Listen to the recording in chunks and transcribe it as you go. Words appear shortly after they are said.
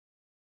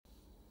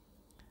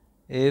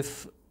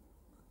if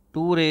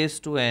 2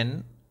 raised to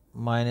n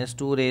minus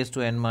 2 raised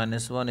to n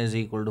minus 1 is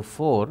equal to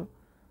 4,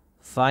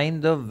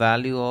 find the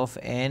value of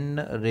n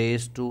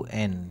raised to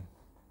n.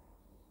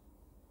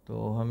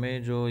 तो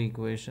हमें जो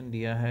equation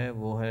दिया है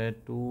वो है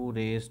 2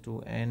 raised to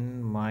n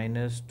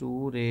minus 2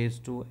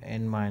 raised to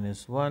n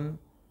minus 1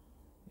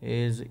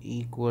 is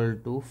equal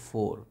to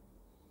 4.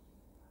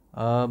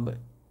 अब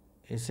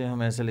इसे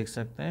हम ऐसे लिख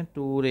सकते हैं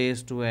 2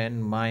 raised to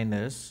n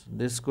minus,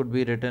 this could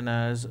be written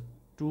as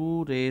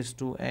 2 raised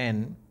to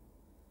n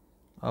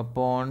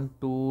upon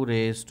 2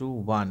 raised to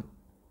 1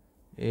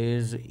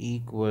 is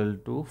equal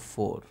to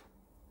 4.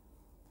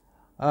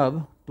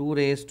 अब 2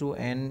 raised to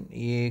n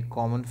ये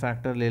common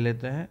factor ले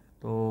लेते हैं,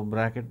 तो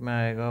ब्रैकेट में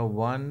आएगा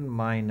 1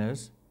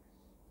 minus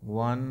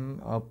 1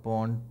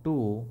 upon 2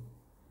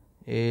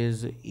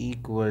 is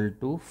equal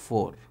to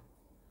 4.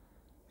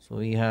 So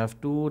we have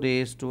 2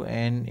 raised to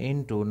n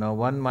into, now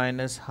 1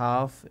 minus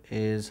half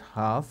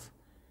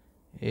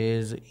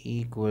is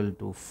equal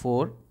to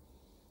 4.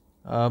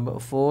 अब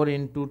 4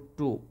 into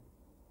 2,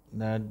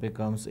 that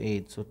becomes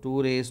 8. So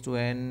 2 raised to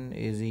n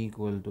is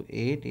equal to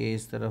 8. ये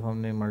इस तरफ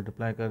हमने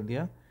मल्टीप्लाई कर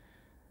दिया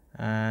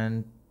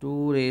and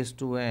 2 raised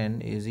to n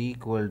is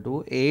equal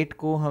to 8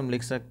 को हम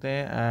लिख सकते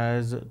हैं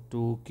as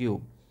 2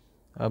 cube.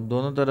 अब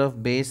दोनों तरफ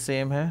बेस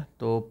सेम है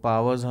तो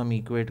पावर्स हम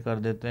इक्वेट कर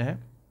देते हैं.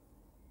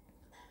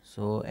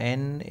 सो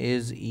n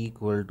इज़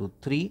इक्वल टू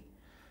 3,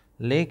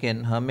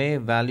 लेकिन हमें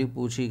वैल्यू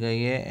पूछी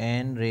गई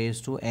है n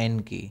रेज टू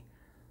n की.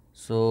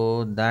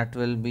 So that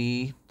will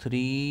be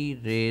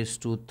 3 raise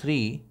to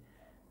 3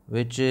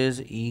 which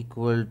is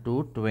equal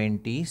to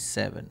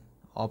 27.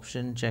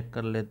 Option check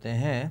कर लेते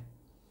हैं.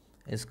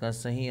 इसका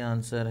सही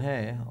आंसर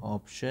है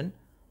ऑप्शन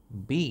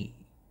बी.